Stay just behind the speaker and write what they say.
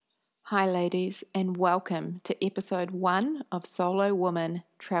Hi, ladies, and welcome to episode 1 of Solo Woman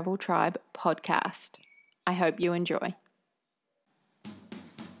Travel Tribe podcast. I hope you enjoy.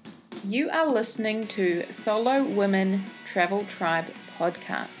 You are listening to Solo Women Travel Tribe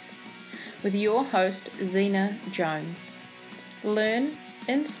podcast with your host, Zena Jones. Learn,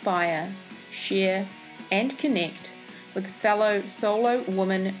 inspire, share, and connect with fellow solo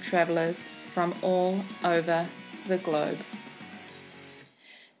woman travelers from all over the globe.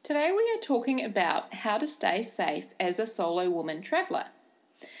 Today we are talking about how to stay safe as a solo woman traveller.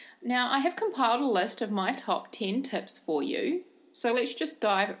 Now, I have compiled a list of my top 10 tips for you, so let's just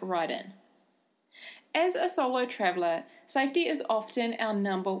dive right in. As a solo traveller, safety is often our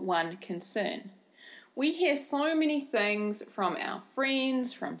number one concern. We hear so many things from our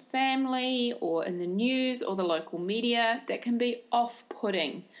friends, from family, or in the news or the local media that can be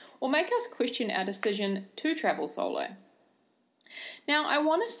off-putting or make us question our decision to travel solo. Now, I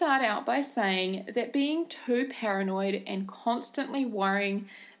want to start out by saying that being too paranoid and constantly worrying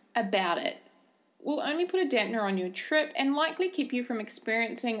about it will only put a dampener on your trip and likely keep you from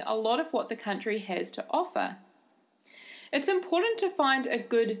experiencing a lot of what the country has to offer. It's important to find a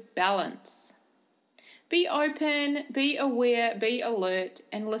good balance. Be open, be aware, be alert,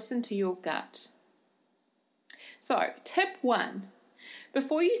 and listen to your gut. So, tip 1.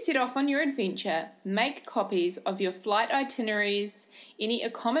 Before you set off on your adventure, make copies of your flight itineraries, any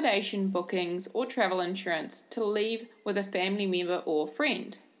accommodation bookings, or travel insurance to leave with a family member or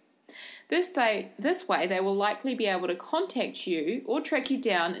friend. This way, they will likely be able to contact you or track you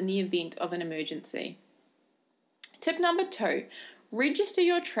down in the event of an emergency. Tip number 2, register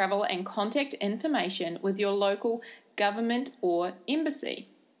your travel and contact information with your local government or embassy.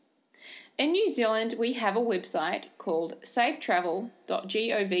 In New Zealand, we have a website called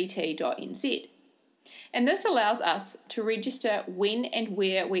safetravel.govt.nz, and this allows us to register when and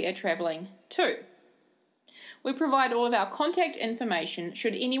where we are travelling to. We provide all of our contact information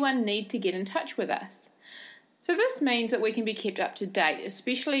should anyone need to get in touch with us. So this means that we can be kept up to date,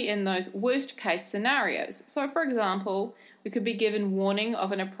 especially in those worst case scenarios. So for example, we could be given warning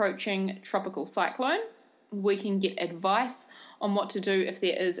of an approaching tropical cyclone. We can get advice on what to do if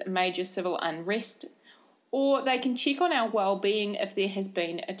there is major civil unrest, or they can check on our well-being if there has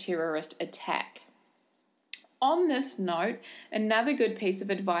been a terrorist attack. On this note, another good piece of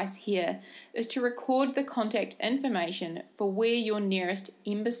advice here is to record the contact information for where your nearest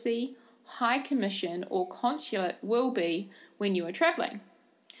embassy, high commission, or consulate will be when you are travelling.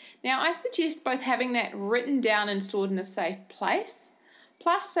 Now, I suggest both having that written down and stored in a safe place,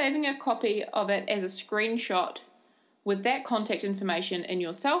 plus saving a copy of it as a screenshot with that contact information in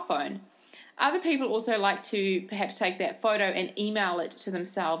your cell phone. Other people also like to perhaps take that photo and email it to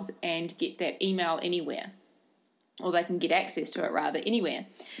themselves and get that email anywhere. Or they can get access to it rather anywhere.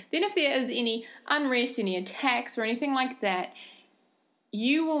 Then if there is any unrest, any attacks or anything like that,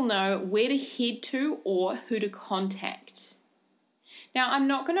 you will know where to head to or who to contact. Now, I'm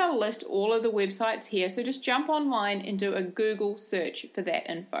not going to list all of the websites here, so just jump online and do a Google search for that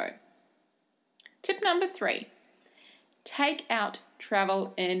info. Tip number 3, take out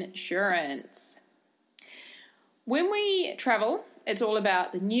travel insurance. When we travel, it's all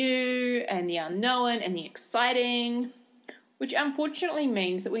about the new and the unknown and the exciting, which unfortunately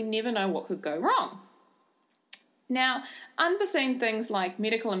means that we never know what could go wrong. Now, unforeseen things like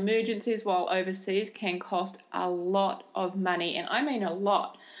medical emergencies while overseas can cost a lot of money, and I mean a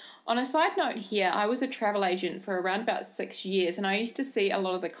lot. On a side note here, I was a travel agent for around about 6 years, and I used to see a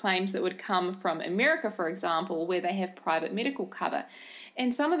lot of the claims that would come from America, for example, where they have private medical cover.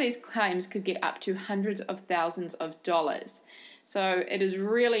 And some of these claims could get up to hundreds of thousands of dollars. So it is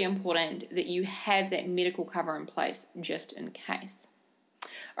really important that you have that medical cover in place just in case.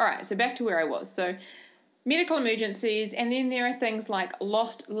 All right, so back to where I was. So medical emergencies, and then there are things like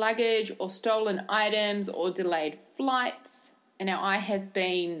lost luggage or stolen items or delayed flights. And now I have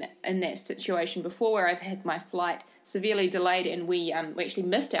been in that situation before where I've had my flight severely delayed, and we actually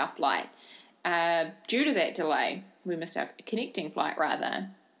missed our flight due to that delay. We missed our connecting flight rather.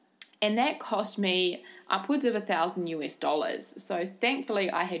 And that cost me upwards of $1,000. So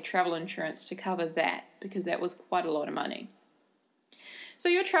thankfully I had travel insurance to cover that because that was quite a lot of money. So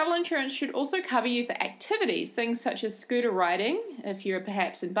your travel insurance should also cover you for activities, things such as scooter riding, if you're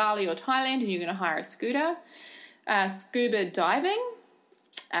perhaps in Bali or Thailand and you're going to hire a scooter, scuba diving,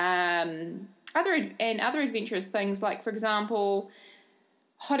 other adventurous things like, for example,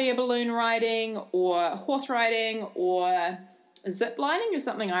 hot air balloon riding or horse riding or zip lining is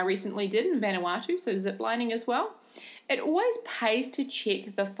something I recently did in Vanuatu, so zip lining as well. It always pays to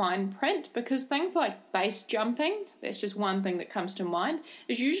check the fine print because things like base jumping, that's just one thing that comes to mind,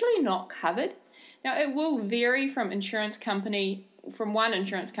 is usually not covered. Now, it will vary from one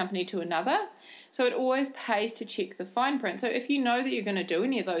insurance company to another, so it always pays to check the fine print. So if you know that you're going to do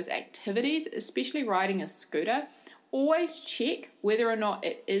any of those activities, especially riding a scooter, always check whether or not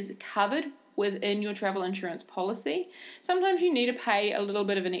it is covered within your travel insurance policy. Sometimes you need to pay a little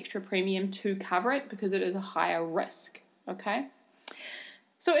bit of an extra premium to cover it because it is a higher risk, okay?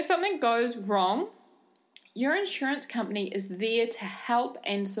 So if something goes wrong, your insurance company is there to help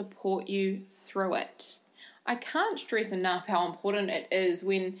and support you through it. I can't stress enough how important it is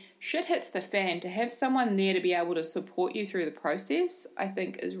when shit hits the fan to have someone there to be able to support you through the process. I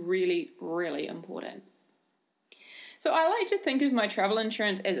think is really, really important. So I like to think of my travel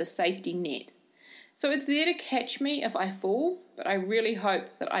insurance as a safety net. So it's there to catch me if I fall, but I really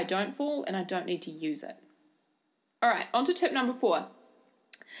hope that I don't fall and I don't need to use it. All right, on to tip number 4.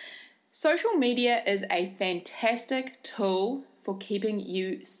 Social media is a fantastic tool for keeping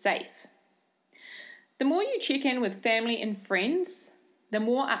you safe. The more you check in with family and friends, the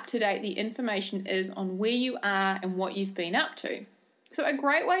more up to date the information is on where you are and what you've been up to. So a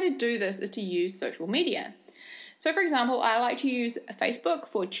great way to do this is to use social media. So for example, I like to use Facebook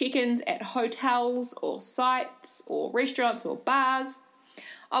for check-ins at hotels or sites or restaurants or bars.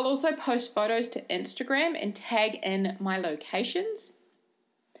 I'll also post photos to Instagram and tag in my locations.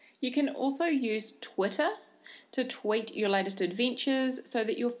 You can also use Twitter to tweet your latest adventures so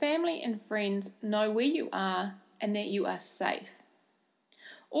that your family and friends know where you are and that you are safe.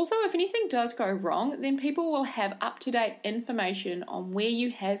 Also, if anything does go wrong, then people will have up-to-date information on where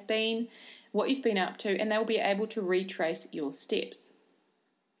you have been, what you've been up to, and they'll be able to retrace your steps.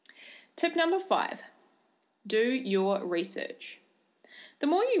 Tip number 5, do your research. The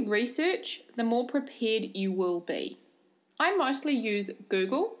more you research, the more prepared you will be. I mostly use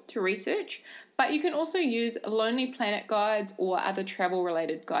Google to research, but you can also use Lonely Planet guides or other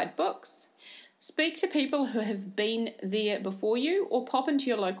travel-related guidebooks. Speak to people who have been there before you or pop into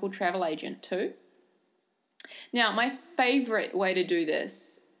your local travel agent too. Now, my favourite way to do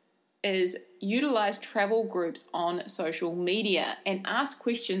this is utilize travel groups on social media and ask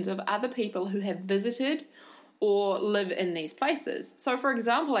questions of other people who have visited or live in these places. So for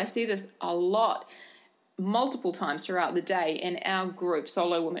example, I see this a lot, multiple times throughout the day in our group,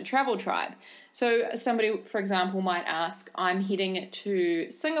 Solo Women Travel Tribe. So somebody, for example, might ask, I'm heading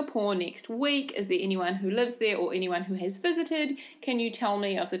to Singapore next week. Is there anyone who lives there or anyone who has visited? Can you tell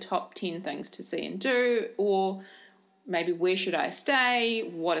me of the top 10 things to see and do? Or maybe where should I stay?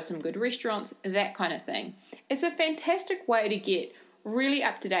 What are some good restaurants? That kind of thing. It's a fantastic way to get really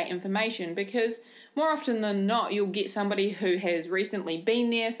up-to-date information because more often than not, you'll get somebody who has recently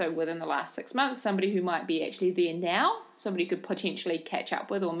been there, so within the last 6 months, somebody who might be actually there now, somebody you could potentially catch up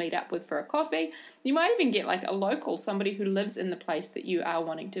with or meet up with for a coffee. You might even get like a local, somebody who lives in the place that you are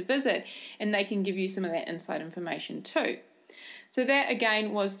wanting to visit, and they can give you some of that inside information too. So that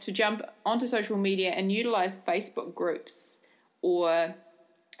again was to jump onto social media and utilize Facebook groups, or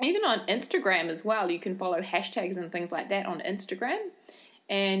even on Instagram as well. You can follow hashtags and things like that on Instagram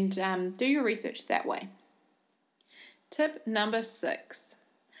and do your research that way. Tip number 6,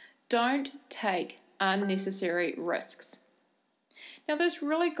 don't take unnecessary risks. Now this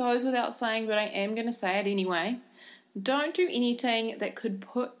really goes without saying, but I am going to say it anyway. Don't do anything that could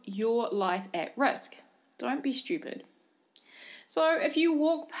put your life at risk. Don't be stupid. So if you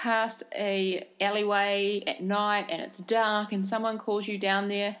walk past a alleyway at night and it's dark and someone calls you down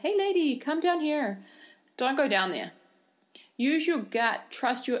there, hey lady, come down here. Don't go down there. Use your gut,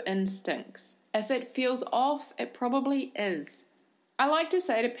 trust your instincts. If it feels off, it probably is. I like to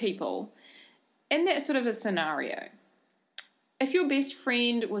say to people, in that sort of a scenario, if your best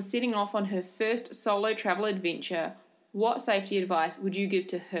friend was setting off on her first solo travel adventure, what safety advice would you give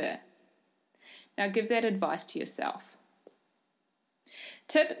to her? Now give that advice to yourself.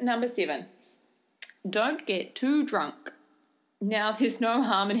 Tip number 7, don't get too drunk. Now, there's no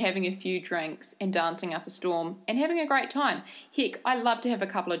harm in having a few drinks and dancing up a storm and having a great time. Heck, I love to have a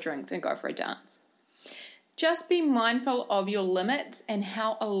couple of drinks and go for a dance. Just be mindful of your limits and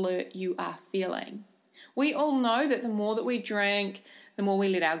how alert you are feeling. We all know that the more that we drink, the more we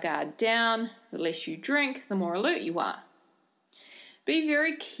let our guard down. The less you drink, the more alert you are. Be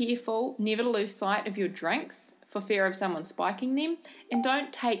very careful never to lose sight of your drinks for fear of someone spiking them, and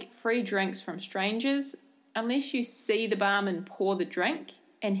don't take free drinks from strangers unless you see the barman pour the drink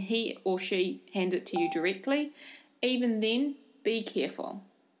and he or she hands it to you directly. Even then, be careful.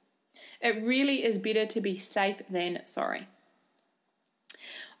 It really is better to be safe than sorry.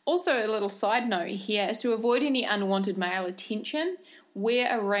 Also, a little side note here is to avoid any unwanted male attention,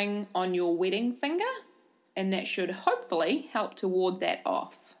 wear a ring on your wedding finger, and that should hopefully help to ward that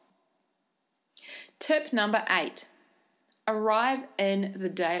off. Tip number 8, arrive in the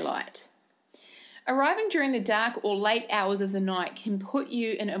daylight. Arriving during the dark or late hours of the night can put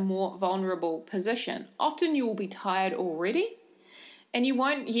you in a more vulnerable position. Often you will be tired already, and you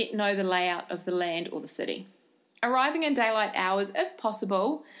won't yet know the layout of the land or the city. Arriving in daylight hours, if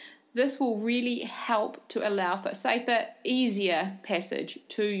possible, this will really help to allow for a safer, easier passage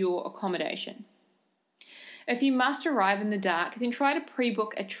to your accommodation. If you must arrive in the dark, then try to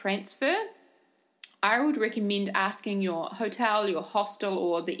pre-book a transfer. I would recommend asking your hotel, your hostel,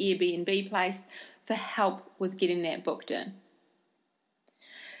 or the Airbnb place for help with getting that booked in.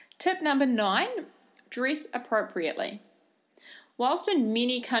 Tip number 9, dress appropriately. Whilst in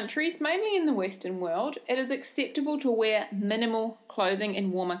many countries, mainly in the Western world, it is acceptable to wear minimal clothing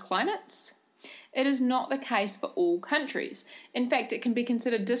in warmer climates, it is not the case for all countries. In fact, it can be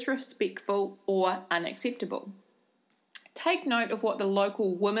considered disrespectful or unacceptable. Take note of what the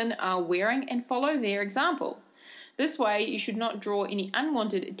local women are wearing and follow their example. This way, you should not draw any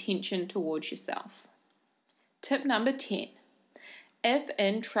unwanted attention towards yourself. Tip number 10. If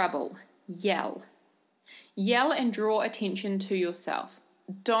in trouble, yell. Yell and draw attention to yourself.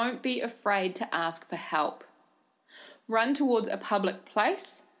 Don't be afraid to ask for help. Run towards a public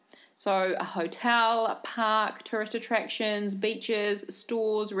place, so a hotel, a park, tourist attractions, beaches,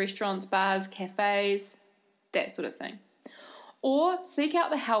 stores, restaurants, bars, cafes, that sort of thing. Or seek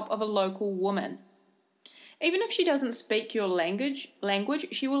out the help of a local woman. Even if she doesn't speak your language,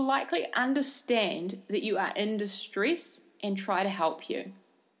 she will likely understand that you are in distress and try to help you.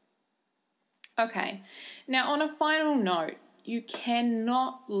 Okay, now on a final note, you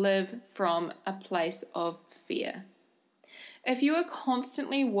cannot live from a place of fear. If you are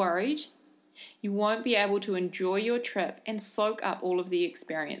constantly worried, you won't be able to enjoy your trip and soak up all of the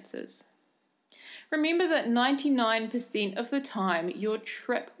experiences. Remember that 99% of the time your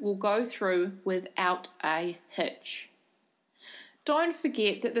trip will go through without a hitch. Don't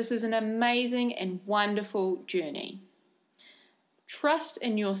forget that this is an amazing and wonderful journey. Trust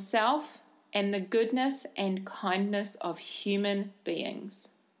in yourself and the goodness and kindness of human beings.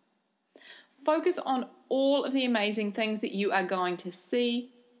 Focus on all of the amazing things that you are going to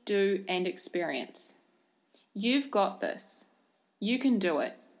see, do, and experience. You've got this. You can do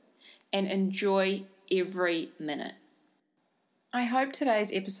it. And enjoy every minute. I hope today's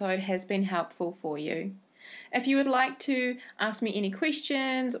episode has been helpful for you. If you would like to ask me any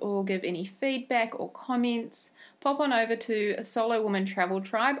questions or give any feedback or comments, pop on over to Solo Woman Travel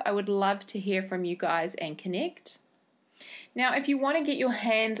Tribe. I would love to hear from you guys and connect. Now, if you want to get your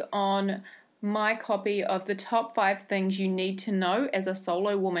hands on my copy of the top 5 things you need to know as a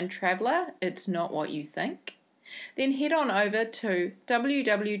solo woman traveler, it's not what you think, then head on over to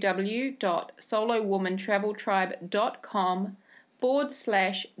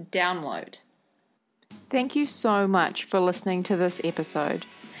www.solowomantraveltribe.com/download. Thank you so much for listening to this episode.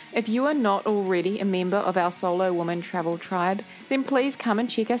 If you are not already a member of our Solo Woman Travel Tribe, then please come and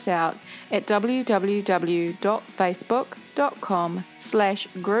check us out at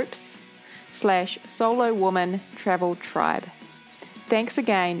www.facebook.com/groups/Solo Woman Travel Tribe. Thanks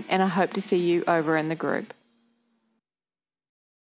again, and I hope to see you over in the group.